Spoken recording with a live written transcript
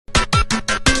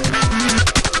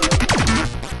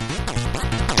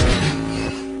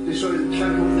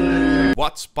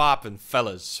What's poppin',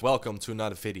 fellas? Welcome to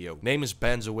another video. Name is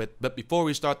Banzowit, but before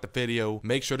we start the video,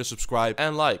 make sure to subscribe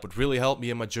and like. Would really help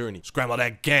me in my journey. Scramble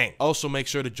that gang. Also make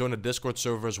sure to join the Discord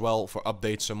server as well for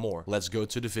updates and more. Let's go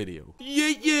to the video.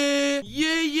 Yeah.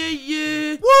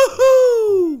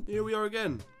 Woohoo! Here we are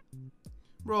again.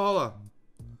 Brawlhalla.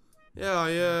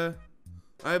 Yeah,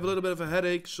 I have a little bit of a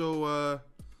headache, so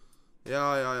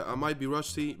yeah, I might be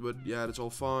rusty, but yeah, that's all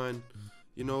fine.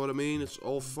 You know what I mean? It's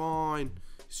all fine.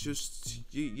 It's just,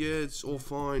 yeah, it's all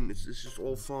fine. It's just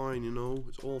all fine, you know?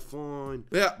 It's all fine.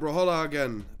 Yeah, Brawlhalla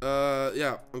again.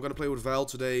 Yeah, I'm gonna play with Val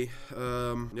today.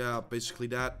 Yeah, basically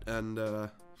that. And,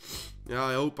 yeah,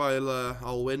 I hope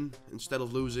I'll win instead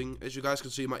of losing. As you guys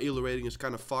can see, my elo rating is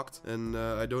kind of fucked. And,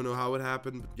 I don't know how it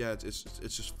happened. But yeah, it's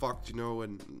just fucked, you know?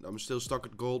 And I'm still stuck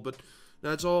at gold, but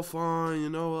that's all fine, you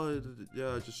know?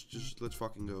 Yeah, just let's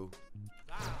fucking go.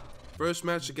 First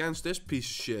match against this piece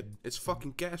of shit. It's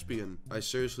fucking Caspian. I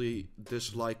seriously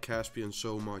dislike Caspian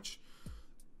so much.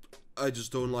 I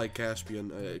just don't like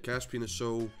Caspian. Caspian is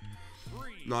so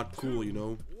not cool, you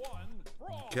know.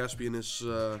 Caspian is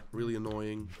really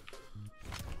annoying.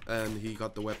 And he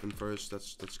got the weapon first.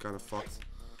 That's kind of fucked.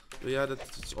 But yeah,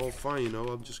 that's all fine, you know.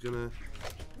 I'm just gonna...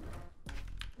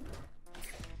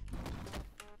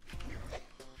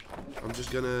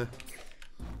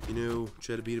 you know,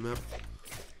 try to beat him up.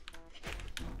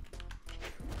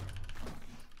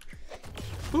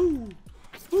 Woo!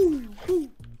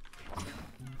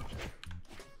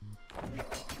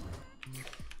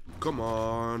 Come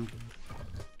on.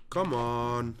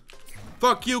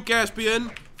 Fuck you,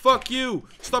 Caspian. Fuck you.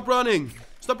 Stop running.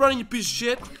 Stop running, you piece of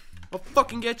shit. I'll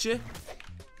fucking get you.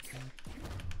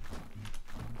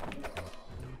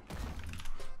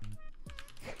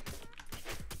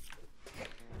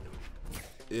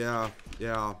 Yeah.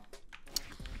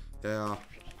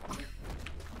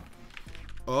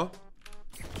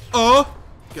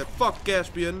 Get fucked,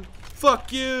 Caspian.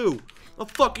 Fuck you. I'll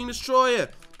fucking destroy you.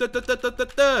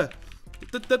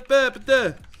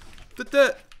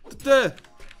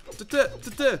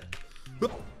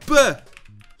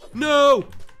 No.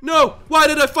 Why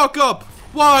did I fuck up?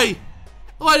 Why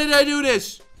did I do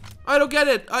this? I don't get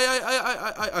it.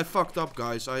 I fucked up,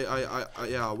 guys.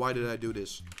 Yeah, why did I do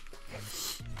this?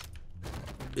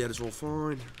 Yeah, that's all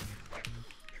fine.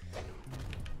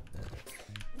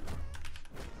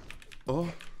 Oh.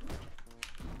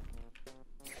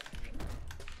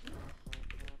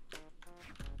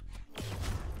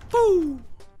 Woo!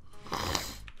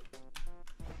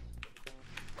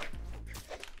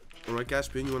 Alright,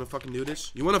 Caspian, you wanna fucking do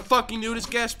this? You wanna fucking do this,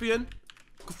 Caspian?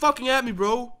 Go fucking at me,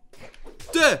 bro.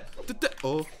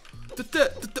 Oh.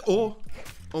 Oh.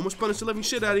 Almost punished the living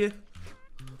shit out of you.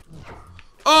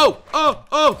 Oh,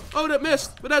 that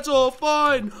missed. But that's all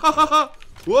fine. Ha ha ha.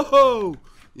 Whoa.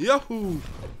 Yahoo.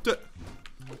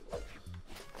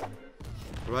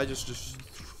 Alright, just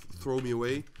throw me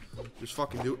away. Just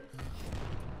fucking do it.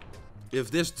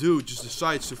 If this dude just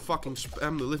decides to fucking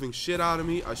spam the living shit out of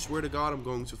me, I swear to God, I'm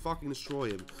going to fucking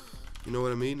destroy him. You know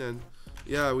what I mean? And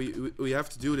yeah, we have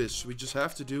to do this. We just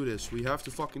have to do this. We have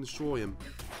to fucking destroy him.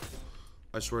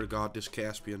 I swear to God, this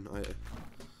Caspian.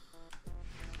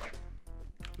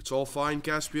 It's all fine,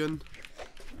 Caspian.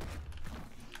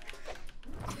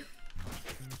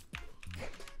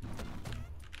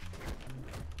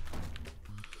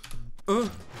 Come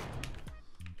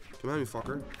at me,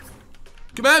 fucker.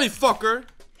 Come at me, fucker!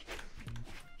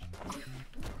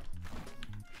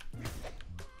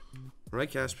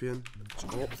 Alright, Caspian. It's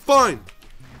all fine!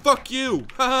 Fuck you!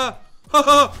 Haha!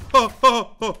 Ha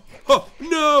ha!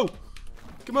 No!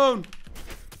 Come on!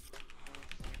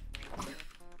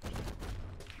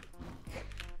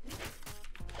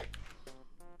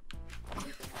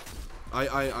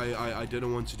 I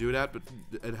didn't want to do that, but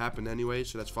it happened anyway,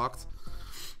 so that's fucked.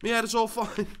 Yeah, that's all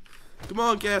fine. Come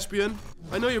on, Caspian.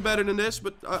 I know you're better than this,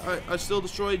 but I still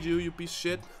destroyed you, you piece of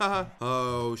shit. Haha.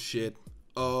 Oh, shit.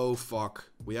 Oh, fuck.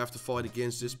 We have to fight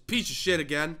against this piece of shit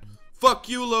again. Fuck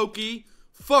you, Loki.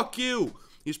 Fuck you.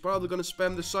 He's probably gonna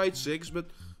spam the side six,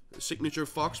 but signature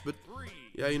fox, but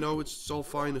yeah, you know, it's all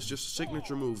fine. It's just a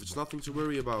signature move. It's nothing to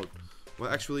worry about. Well,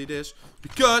 actually it is,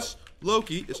 because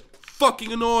Loki is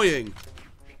fucking annoying.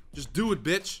 Just do it,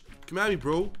 bitch. Come at me,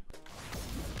 bro.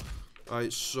 I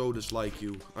so dislike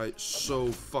you. I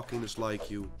so fucking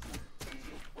dislike you.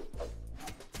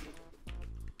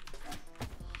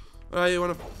 Alright, you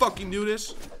wanna fucking do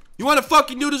this? You wanna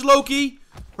fucking do this, Loki?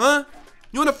 Huh?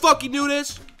 You wanna fucking do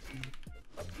this?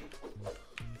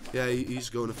 Yeah, he's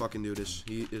going to fucking do this.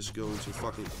 He is going to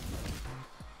fucking...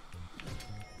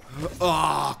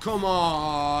 Ah, come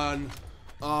on!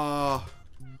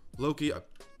 Loki,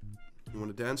 You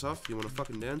wanna dance off? You wanna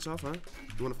fucking dance off, huh?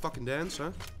 You wanna fucking dance,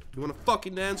 huh? You wanna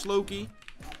fucking dance, Loki?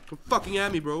 Come fucking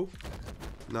at me, bro.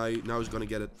 Now he's gonna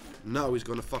get it. Now he's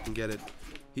gonna fucking get it.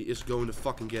 He is going to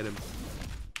fucking get him.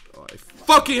 Oh, I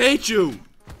fucking hate you!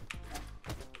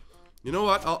 You know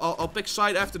what? I'll pick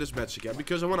side after this match again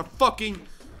because I wanna fucking...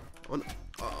 I'm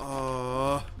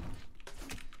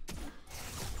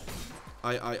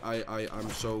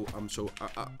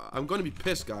gonna be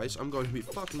pissed, guys. I'm going to be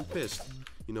fucking pissed.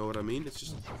 You know what I mean? It's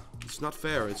just, it's not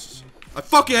fair. It's just, I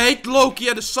fucking hate Loki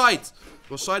at the side.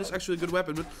 Well, side is actually a good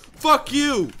weapon, but fuck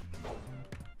you.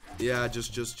 Yeah,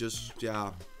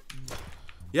 yeah.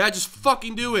 Yeah, just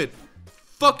fucking do it.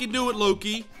 Fucking do it,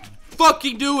 Loki.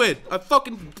 Fucking do it. I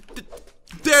fucking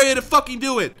dare you to fucking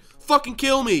do it. Fucking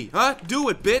kill me, huh? Do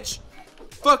it, bitch.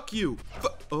 Fuck you.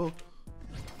 Oh.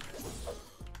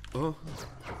 Oh.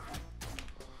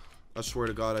 I swear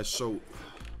to God,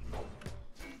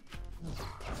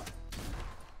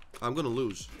 I'm gonna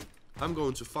lose. I'm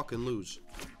going to fucking lose.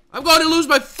 I'm going to lose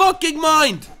my fucking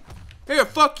mind! Here,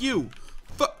 fuck you.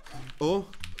 Oh.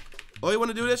 Oh, you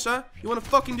wanna do this, huh? You wanna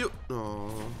fucking do...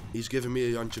 Oh. He's giving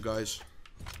me a yantje, guys.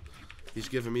 He's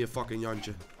giving me a fucking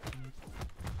yantje.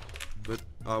 But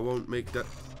I won't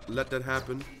let that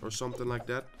happen or something like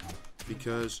that.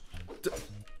 Because...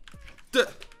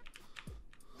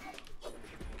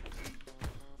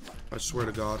 I swear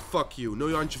to God, fuck you. No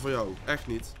jantje voor jou. Echt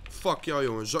niet. Fuck jou,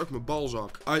 jongen. Zuik mijn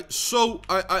balzak. I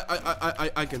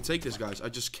can take this, guys. I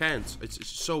just can't. It's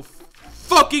so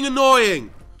fucking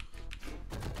annoying.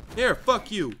 Here,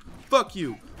 fuck you. Fuck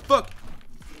you. Fuck.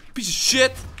 Piece of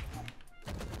shit.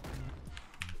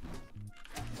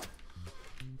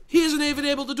 He isn't even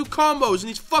able to do combos and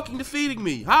he's fucking defeating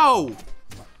me. How?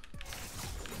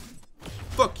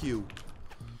 Fuck you.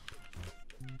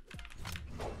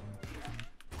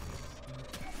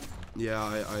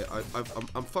 Yeah,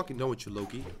 I'm fucking done with you,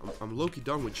 Loki. I'm Loki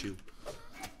done with you.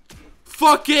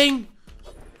 Fucking!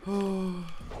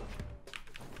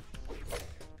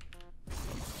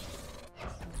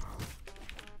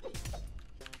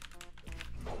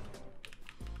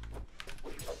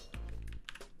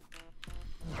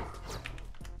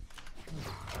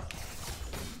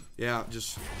 Yeah,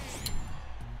 just...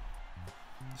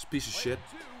 This piece of shit.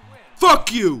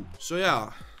 Fuck you! So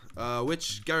yeah.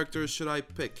 Which character should I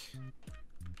pick?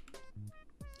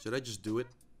 Should I just do it?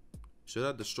 Should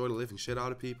I destroy the living shit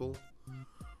out of people?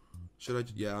 Should I?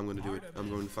 Yeah, I'm gonna do it. I'm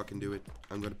going to fucking do it.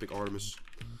 I'm gonna pick Artemis.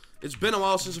 It's been a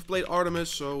while since I've played Artemis,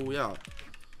 so yeah.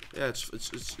 Yeah, it's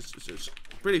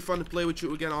pretty fun to play with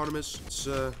you again, Artemis. It's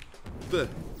you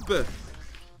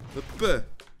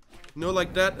know,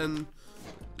 like that and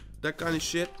that kind of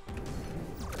shit.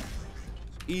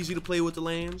 It's easy to play with the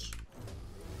lands.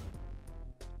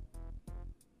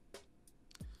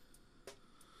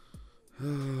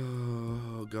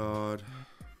 Oh God.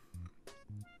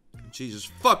 Jesus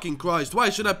fucking Christ.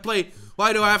 Why should I play?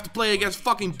 Why do I have to play against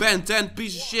fucking Ben 10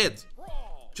 piece of shit?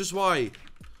 Just why?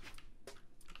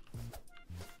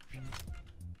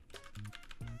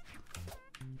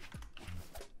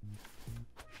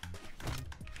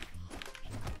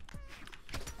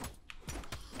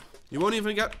 You won't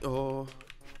even get... Oh.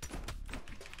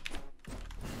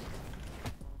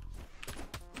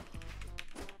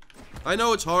 I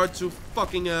know it's hard to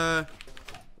fucking, do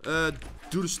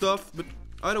the stuff, but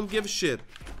I don't give a shit.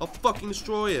 I'll fucking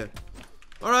destroy you.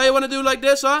 Alright, you wanna do it like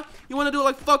this, huh? You wanna do it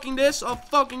like fucking this? I'll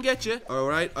fucking get you.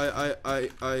 Alright,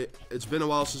 it's been a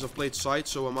while since I've played Sight,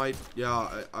 so I might,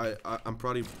 yeah, I'm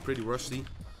probably pretty rusty.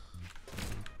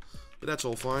 But that's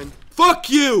all fine. Fuck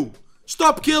you!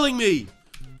 Stop killing me!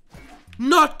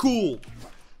 Not cool!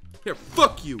 Here,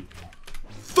 fuck you!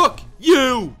 Fuck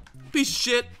you! Piece of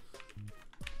shit!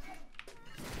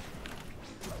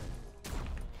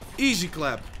 Easy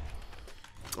clap.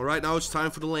 Alright, now it's time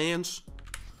for the lands.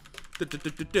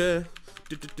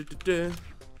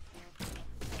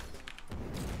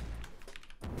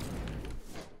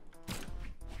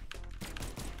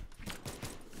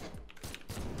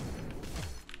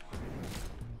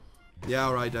 Yeah,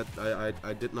 alright, that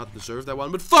I did not deserve that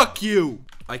one, but fuck you!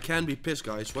 I can be pissed,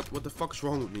 guys. What the fuck is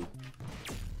wrong with me?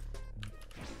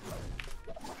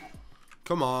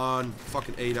 Come on,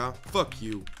 fucking Ada. Fuck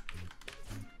you.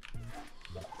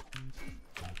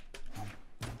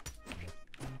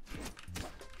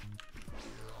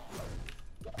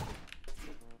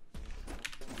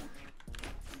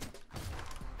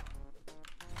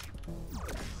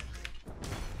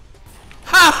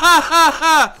 Ha ha ha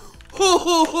ha! Ho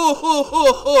ho ho ho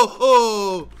ho ho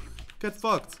ho! Get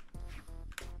fucked.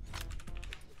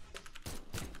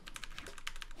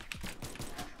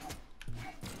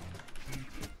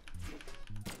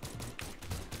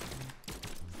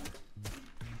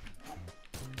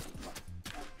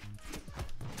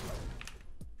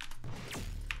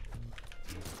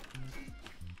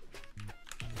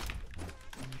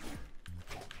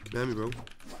 Come at me, bro.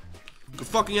 Come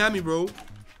fucking at me, bro.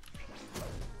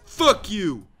 Fuck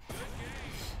you!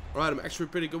 Alright, I'm actually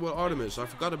pretty good with Artemis. I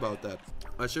forgot about that.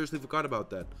 I seriously forgot about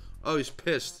that. Oh, he's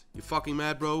pissed. You fucking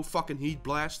mad, bro? Fucking heat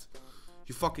blast.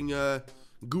 You fucking,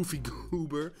 goofy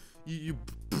goober. You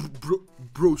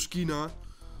broskina.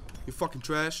 You fucking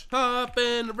trash.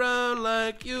 Hopping around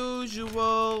like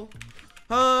usual.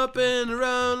 Hopping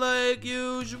around like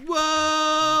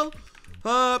usual.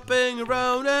 Hopping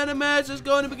around and the match is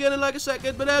going to begin in like a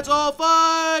second, but that's all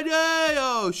fine. Yay!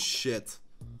 Oh, shit.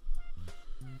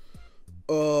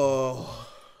 Oh.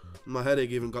 My headache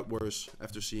even got worse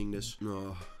after seeing this.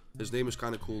 No. His name is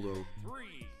kind of cool, though.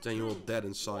 10-year-old dead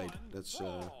inside. That's,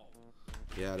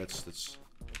 yeah, that's...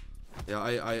 Yeah,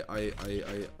 I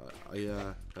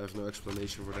have no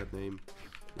explanation for that name.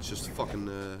 It's just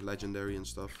fucking legendary and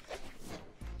stuff.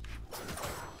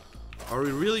 Are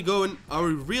we really going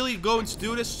to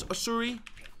do this, Asuri?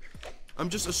 I'm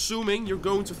just assuming you're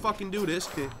going to fucking do this.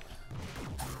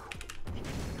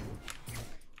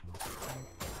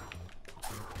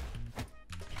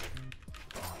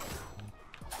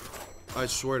 I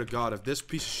swear to God, if this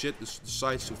piece of shit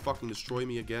decides to fucking destroy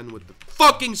me again with the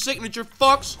fucking signature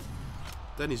fucks,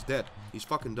 then he's dead. He's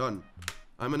fucking done.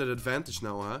 I'm at an advantage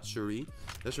now, huh, Suri?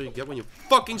 That's what you get when you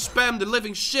fucking spam the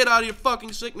living shit out of your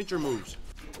fucking signature moves.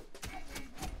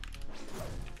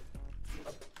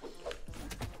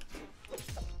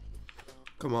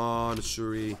 Come on,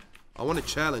 Suri. I want a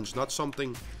challenge, not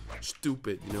something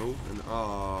stupid, you know? And,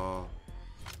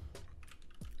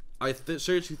 I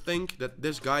seriously think that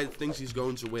this guy thinks he's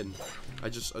going to win. I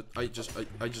just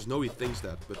know he thinks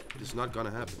that, but it's not gonna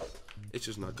happen. It's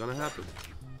just not gonna happen.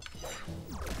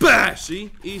 Bah! See?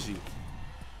 Easy.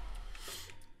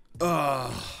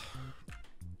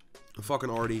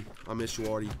 Fucking Artie. I miss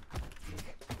you, Artie.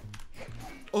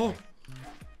 Oh!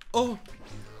 Oh!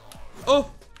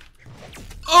 Oh!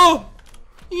 Oh!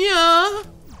 Yeah!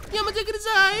 Yeah, I'm taking his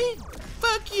eye!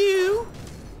 Fuck you!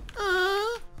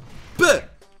 Bah!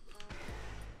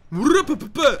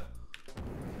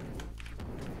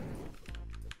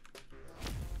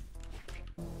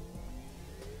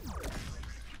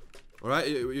 Alright,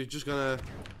 you're just gonna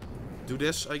do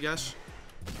this, I guess.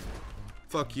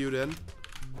 Fuck you then.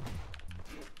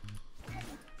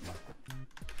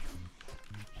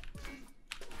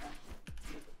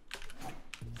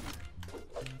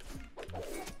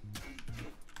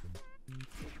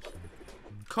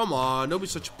 Come on, don't be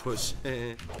such a puss.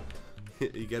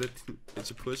 You get it?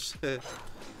 It's a puss.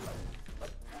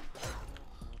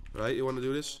 Right, you wanna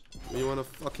do this? You wanna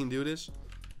fucking do this?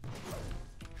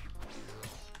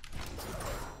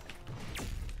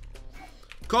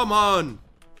 Come on!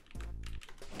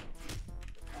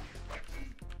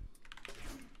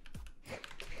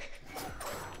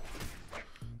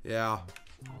 Yeah.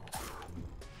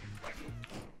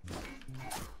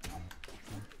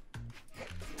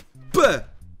 Buh!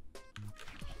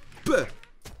 Buh!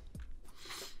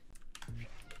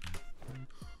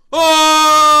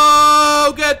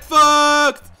 Oh! Get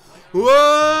fucked! Whoa!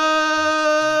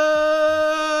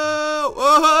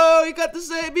 Whoa! He got the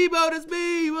same emote as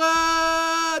me!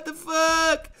 What the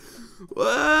fuck?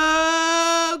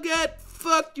 Whoa! Get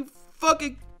fucked, you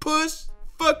fucking puss!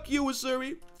 Fuck you,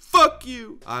 Asuri! Fuck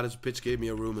you! This bitch gave me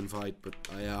a room invite, but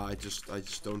I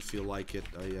just don't feel like it.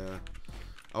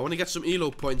 I want to get some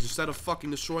elo points instead of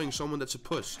fucking destroying someone that's a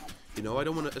puss. You know, I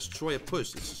don't want to destroy a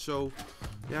puss. It's so,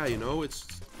 yeah, you know,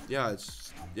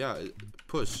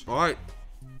 puss. Alright.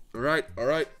 Alright.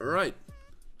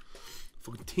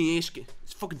 Fucking Teeska.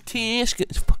 It's fucking Teeska.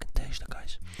 It's fucking Teeska,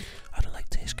 guys. I don't like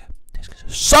Teeska. Teeska's a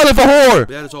son of a whore!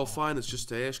 Yeah, it's all fine. It's just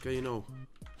Teeska, you know.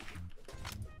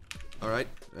 Alright.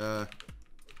 Are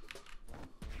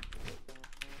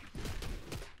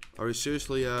we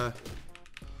seriously,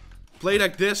 play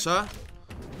like this, huh?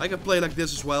 I can play like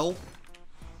this as well.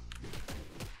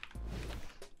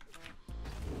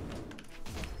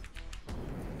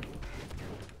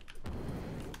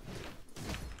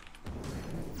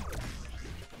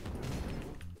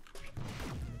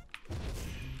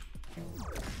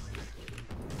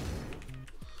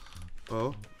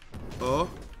 Oh. Oh.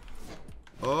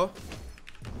 Oh.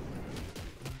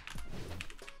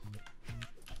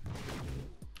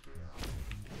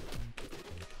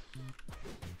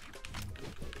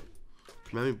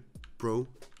 Come at me, bro.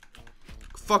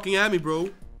 Fucking at me, bro.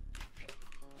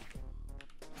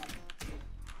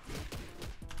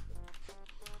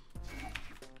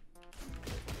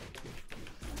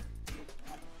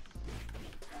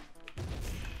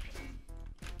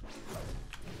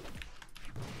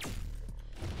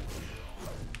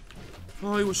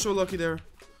 Oh, you were so lucky there.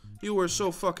 You were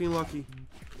so fucking lucky.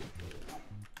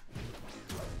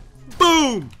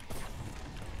 Boom!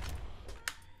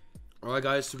 Alright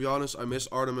guys, to be honest, I miss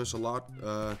Artemis a lot.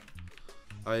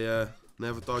 I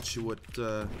never thought she would,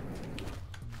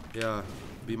 yeah,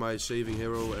 be my saving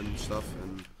hero and stuff,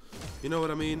 and you know what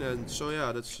I mean? And so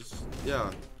yeah, that's just,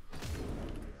 yeah.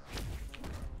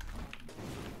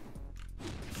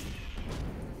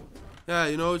 Yeah,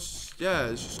 you know, it's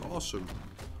just awesome.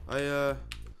 I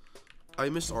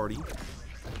missed Artie.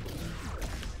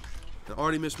 And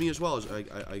Artie missed me as well, as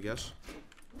I guess.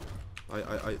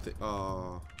 I think,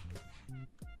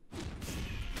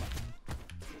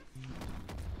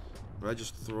 Right,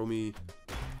 just throw me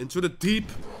into the deep.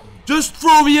 Just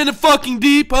throw me in the fucking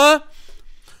deep, huh?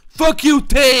 Fuck you,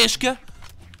 Teshka.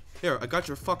 Here, I got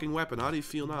your fucking weapon. How do you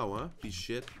feel now, huh? Piece of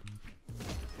shit.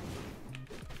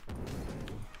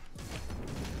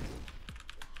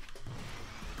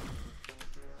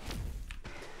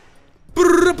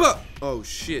 Oh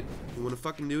shit. You wanna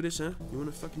fucking do this, huh? You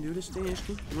wanna fucking do this, Teshka?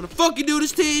 You wanna fucking do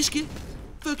this, Teshka?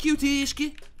 Fuck you,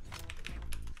 Teshka.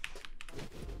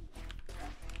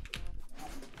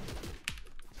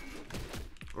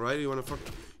 Alright, you wanna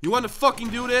fucking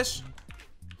do this?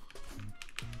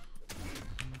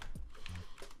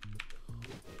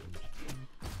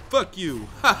 Fuck you.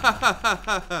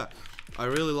 I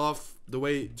really love the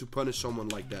way to punish someone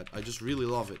like that. I just really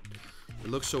love it. It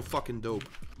looks so fucking dope.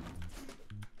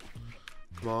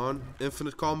 Come on,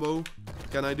 infinite combo.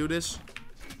 Can I do this?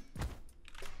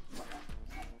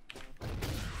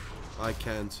 I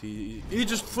can't. He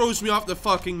just throws me off the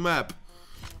fucking map.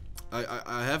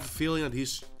 I have a feeling that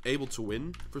he's able to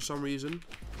win for some reason.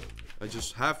 I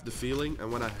just have the feeling,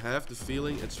 and when I have the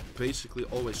feeling, it's basically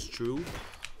always true.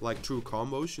 Like true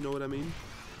combos, you know what I mean?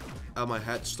 And my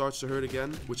head starts to hurt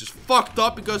again, which is fucked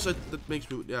up because that makes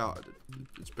me, yeah,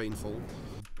 it's painful.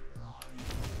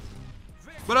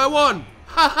 But I won!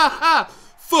 Ha ha ha!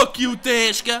 Fuck you,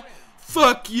 Teshka!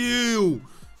 Fuck you!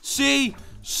 See?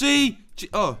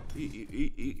 Oh,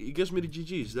 he gives me the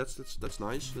GGs. That's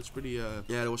nice. That's pretty, yeah,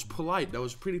 that was polite. That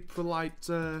was pretty polite,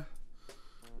 yeah,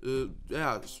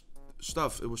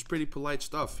 stuff. It was pretty polite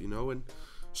stuff, you know, and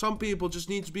some people just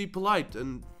need to be polite,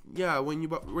 and yeah, when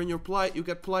you're polite, you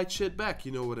get polite shit back,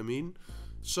 you know what I mean?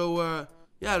 So,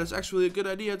 yeah, that's actually a good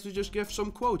idea to just give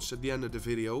some quotes at the end of the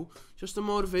video, just to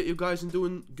motivate you guys in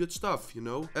doing good stuff, you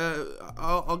know?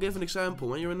 I'll give an example.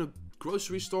 When you're in a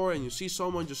grocery store and you see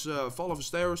someone just fall off a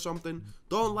stair or something,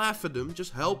 don't laugh at them,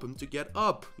 just help them to get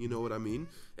up, you know what I mean?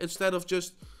 Instead of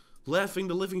just laughing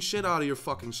the living shit out of your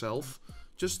fucking self,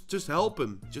 just help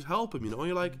him, you know?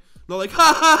 You're like, not like,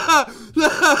 ha ha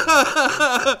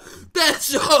ha, that's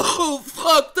so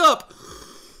fucked up.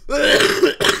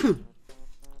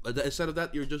 But instead of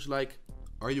that, you're just like,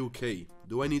 are you okay?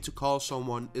 Do I need to call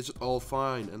someone? Is it all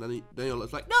fine? And then you're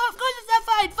like, no, of course it's not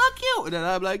fine, fuck you. And then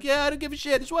I'm like, yeah, I don't give a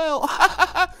shit as well.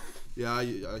 Yeah,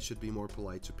 I should be more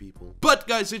polite to people. But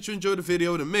guys, if you enjoyed the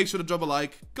video, then make sure to drop a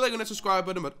like, click on that subscribe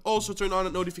button, but also turn on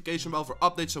that notification bell for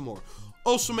updates and more.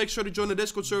 Also, make sure to join the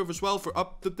Discord server as well for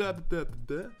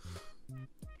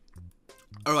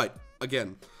Alright,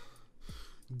 again.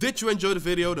 Did you enjoy the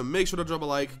video? Then make sure to drop a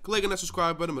like, click on that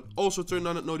subscribe button, but also turn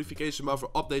on that notification bell for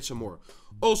updates and more.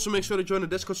 Also, make sure to join the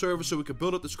Discord server so we can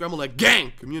build up the Scramble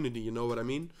gang community, you know what I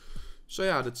mean? So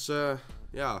yeah, that's,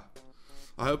 yeah.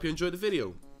 I hope you enjoyed the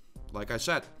video. Like I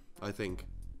said, I think.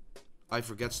 I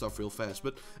forget stuff real fast,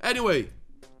 but anyway.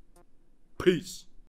 Peace.